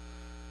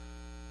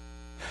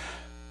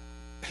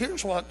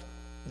 Here's what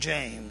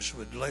James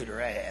would later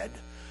add.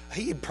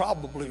 He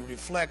probably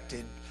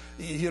reflected,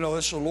 you know,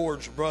 it's the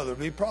Lord's brother.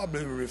 He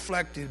probably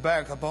reflected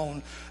back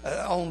upon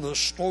on the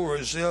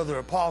stories the other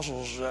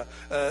apostles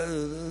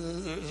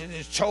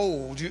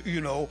told,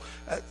 you know,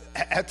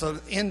 at the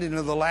ending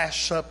of the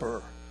Last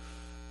Supper.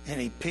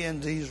 And he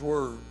penned these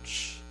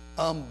words: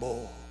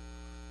 humble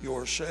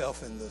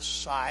yourself in the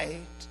sight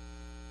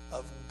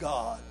of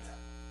God,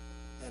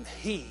 and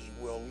he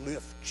will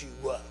lift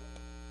you up.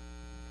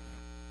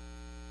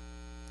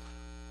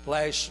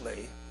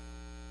 Lastly,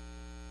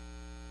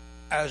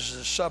 as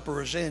the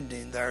supper is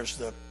ending, there's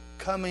the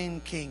coming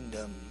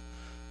kingdom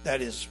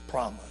that is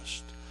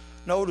promised.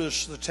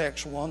 Notice the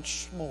text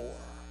once more.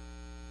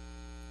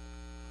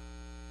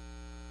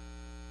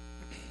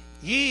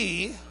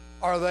 Ye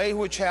are they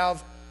which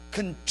have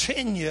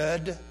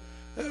continued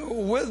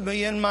with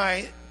me in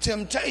my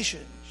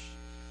temptations.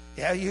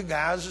 Yeah, you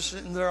guys are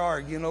sitting there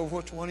arguing over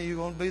which one of you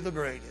going to be the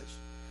greatest.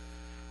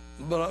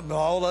 But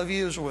all of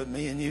you is with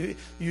me, and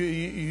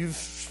you've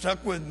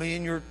stuck with me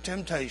in your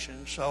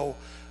temptation. So,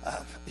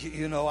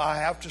 you know, I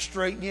have to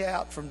straighten you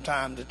out from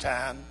time to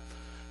time.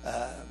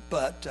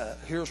 But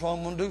here's what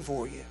I'm going to do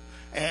for you.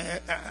 And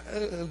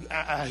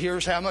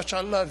here's how much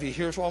I love you.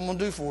 Here's what I'm going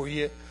to do for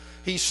you.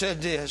 He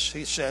said this.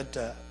 He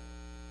said,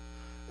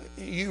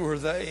 you are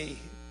they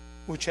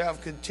which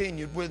have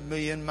continued with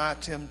me in my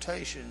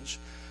temptations.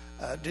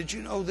 Did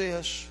you know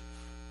this?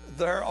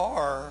 There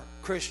are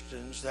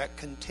Christians that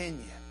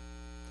continue.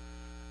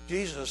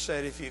 Jesus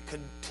said, if you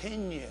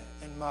continue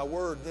in my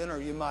word, then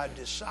are you my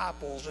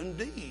disciples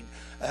indeed.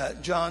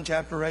 John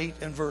chapter 8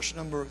 and verse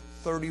number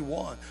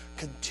 31.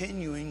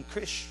 Continuing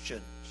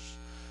Christians.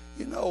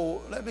 You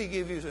know, let me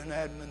give you an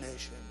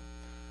admonition.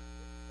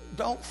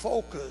 Don't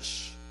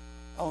focus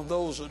on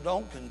those that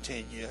don't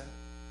continue.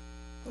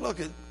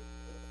 Look at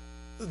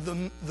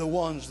the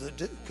ones that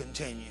do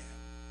continue.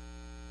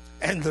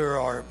 And there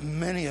are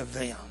many of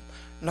them.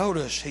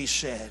 Notice he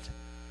said,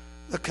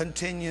 the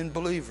continuing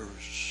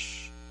believers.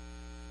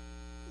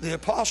 The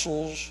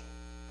apostles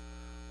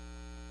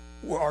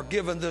are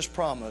given this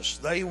promise.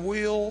 They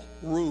will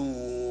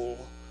rule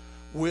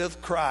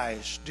with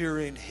Christ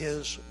during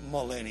his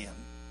millennium.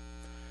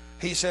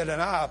 He said,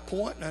 and I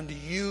appoint unto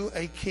you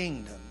a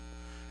kingdom,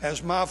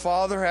 as my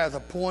Father hath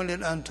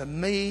appointed unto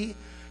me.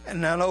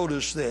 And now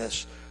notice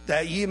this,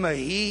 that ye may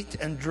eat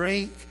and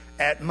drink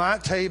at my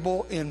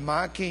table in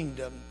my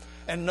kingdom.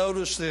 And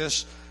notice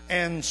this,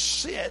 and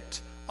sit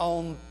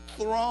on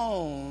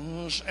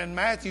thrones. And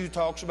Matthew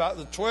talks about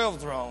the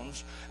 12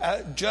 thrones,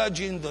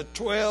 judging the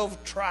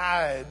 12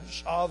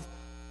 tribes of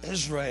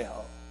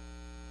Israel.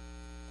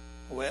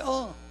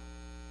 Well,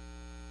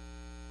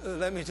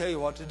 let me tell you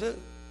what to do.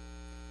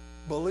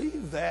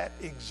 Believe that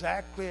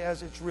exactly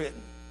as it's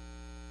written,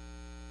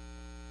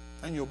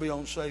 and you'll be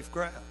on safe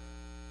ground.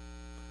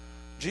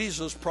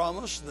 Jesus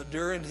promised that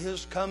during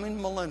his coming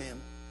millennium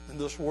in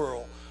this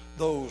world,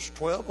 those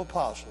 12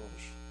 apostles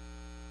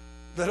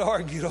that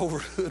argued over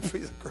who would be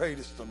the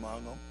greatest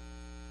among them,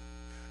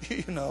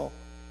 you know,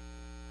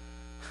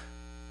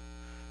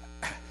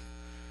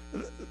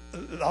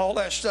 all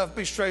that stuff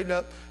be straightened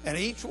up, and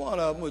each one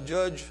of them would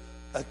judge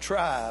a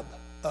tribe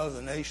of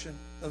the nation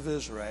of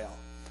Israel.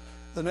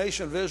 The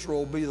nation of Israel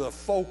will be the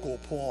focal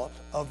point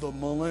of the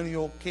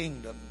millennial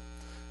kingdom.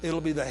 It'll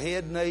be the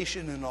head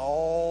nation in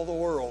all the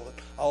world.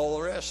 All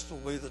the rest will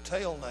be the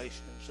tail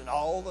nations. And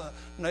all the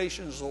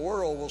nations of the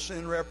world will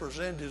send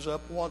representatives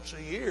up once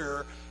a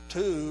year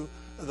to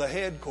the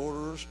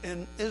headquarters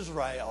in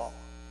Israel.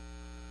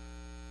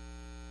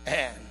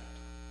 And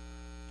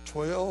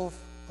 12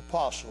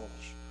 apostles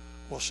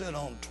will sit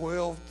on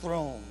 12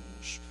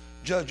 thrones,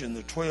 judging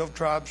the 12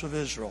 tribes of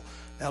Israel.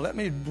 Now let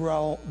me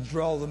draw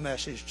the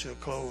message to a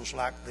close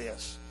like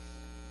this.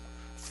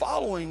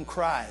 Following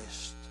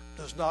Christ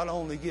does not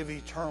only give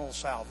eternal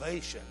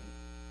salvation.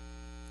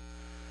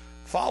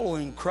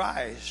 Following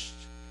Christ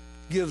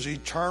gives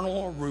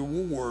eternal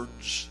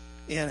rewards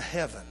in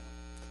heaven.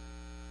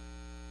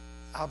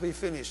 I'll be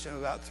finished in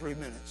about 3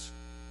 minutes.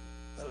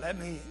 But let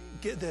me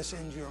get this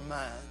into your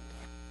mind.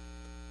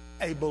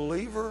 A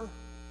believer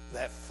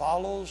that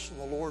follows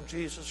the Lord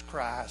Jesus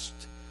Christ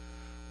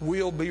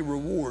will be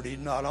rewarded.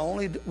 Not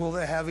only will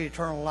they have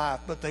eternal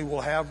life, but they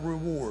will have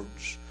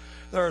rewards.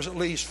 There's at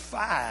least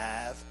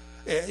 5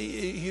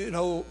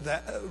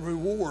 that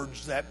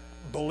rewards that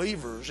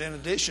believers, in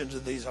addition to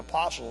these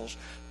apostles,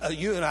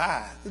 you and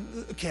I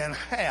can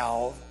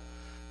have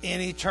in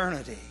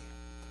eternity.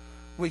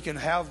 We can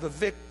have the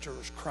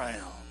victor's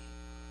crown.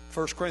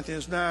 1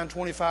 Corinthians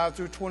 9:25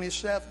 through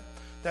 27.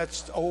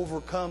 That's to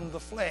overcome the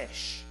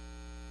flesh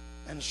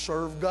and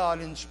serve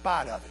God in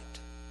spite of it.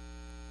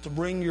 To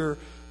bring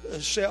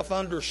yourself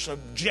under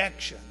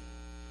subjection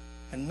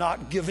and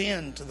not give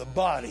in to the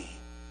body,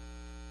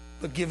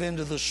 but give in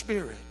to the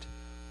Spirit.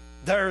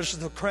 There's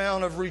the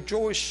crown of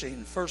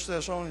rejoicing, 1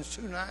 Thessalonians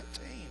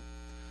 2:19.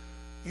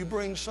 You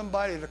bring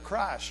somebody to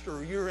Christ,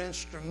 or you're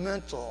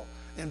instrumental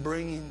in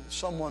bringing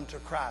someone to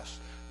Christ,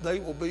 they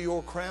will be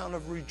your crown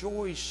of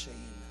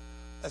rejoicing.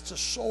 That's a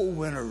soul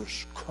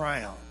winner's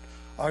crown.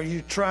 Are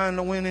you trying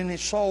to win any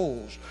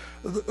souls?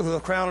 The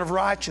crown of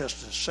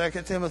righteousness,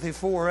 2 Timothy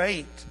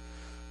 4:8,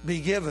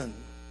 be given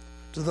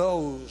to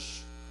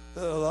those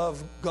that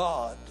love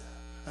God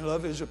and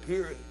love His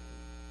appearing.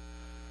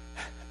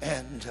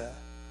 And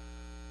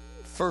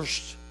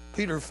 1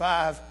 Peter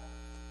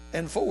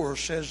 5:4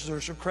 says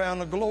there's a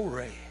crown of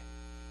glory.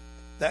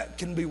 That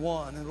can be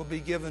won. It'll be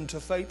given to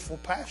faithful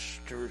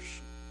pastors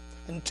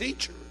and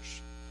teachers.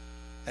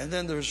 And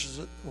then there's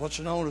what's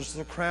known as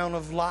the crown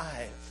of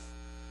life,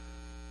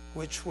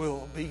 which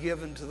will be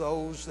given to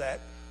those that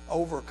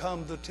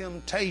overcome the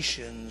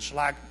temptations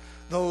like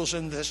those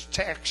in this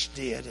text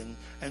did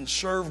and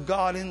serve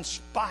God in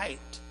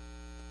spite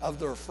of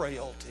their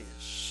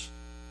frailties.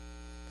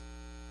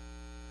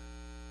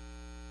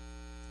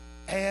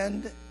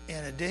 And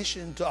in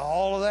addition to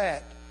all of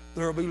that,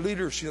 there will be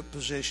leadership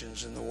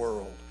positions in the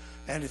world.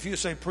 And if you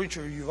say,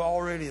 preacher, you've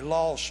already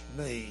lost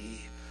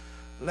me,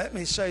 let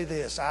me say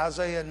this.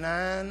 Isaiah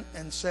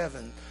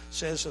 9:7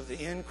 says of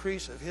the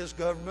increase of His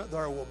government,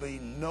 there will be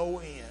no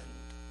end.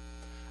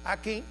 I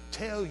can't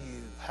tell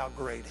you how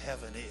great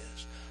heaven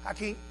is. I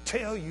can't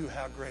tell you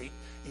how great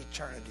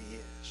eternity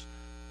is.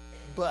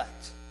 But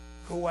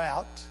go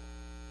out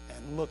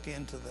and look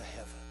into the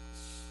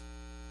heavens,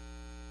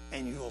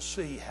 and you'll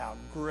see how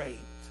great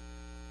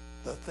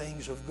the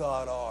things of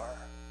God are.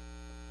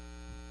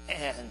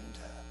 And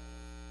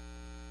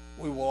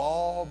we will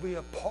all be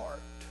a part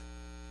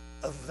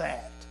of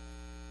that,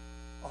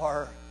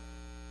 our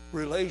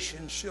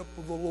relationship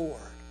with the Lord.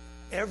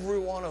 Every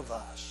one of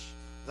us.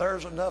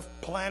 There's enough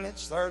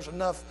planets, there's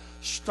enough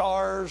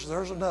stars,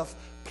 there's enough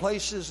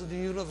places in the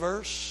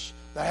universe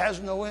that has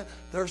no end.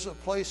 There's a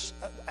place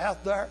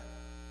out there.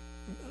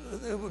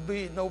 It would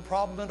be no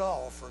problem at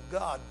all for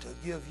God to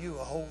give you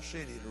a whole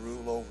city to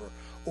rule over,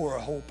 or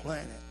a whole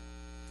planet.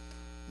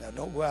 Now,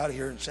 don't go out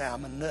here and say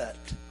I'm a nut.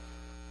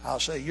 I'll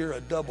say you're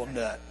a double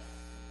nut.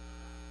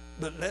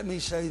 But let me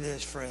say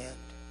this, friend.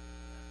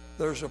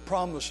 There's a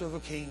promise of a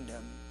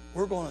kingdom.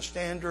 We're going to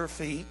stand to our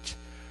feet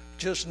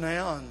just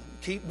now and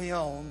keep me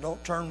on.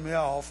 Don't turn me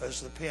off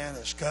as the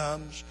pianist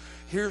comes.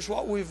 Here's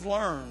what we've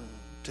learned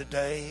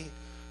today.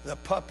 The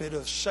puppet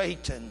of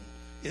Satan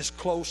is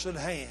close at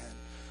hand.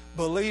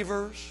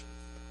 Believers,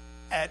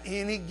 at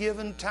any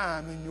given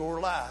time in your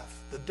life,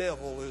 the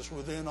devil is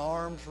within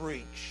arm's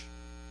reach.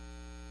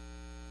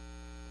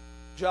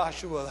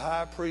 Joshua, the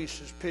high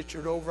priest, is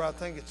pictured over, I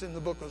think it's in the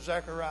book of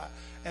Zechariah,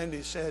 and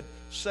he said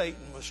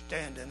Satan was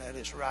standing at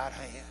his right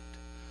hand.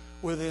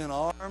 Within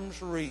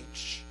arm's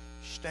reach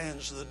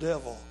stands the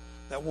devil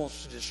that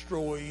wants to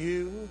destroy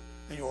you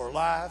and your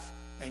life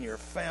and your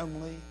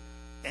family,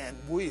 and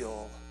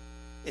will,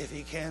 if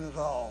he can at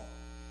all.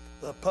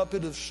 The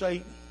puppet of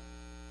Satan.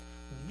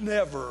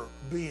 Never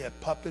be a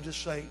puppet of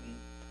Satan.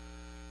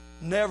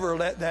 Never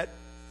let that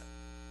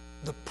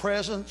the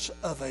presence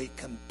of a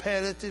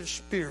competitive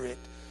spirit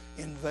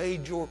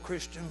invade your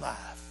Christian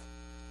life.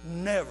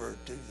 Never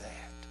do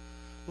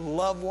that.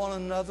 Love one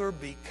another.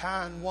 Be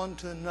kind one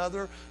to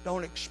another.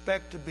 Don't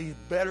expect to be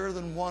better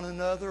than one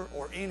another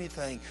or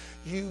anything.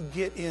 You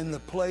get in the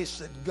place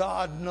that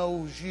God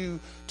knows you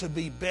to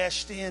be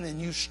best in,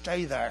 and you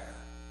stay there.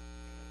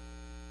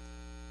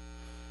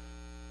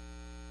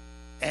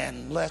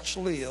 And let's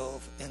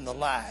live in the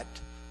light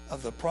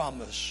of the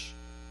promise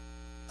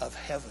of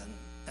heaven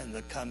and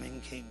the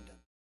coming kingdom.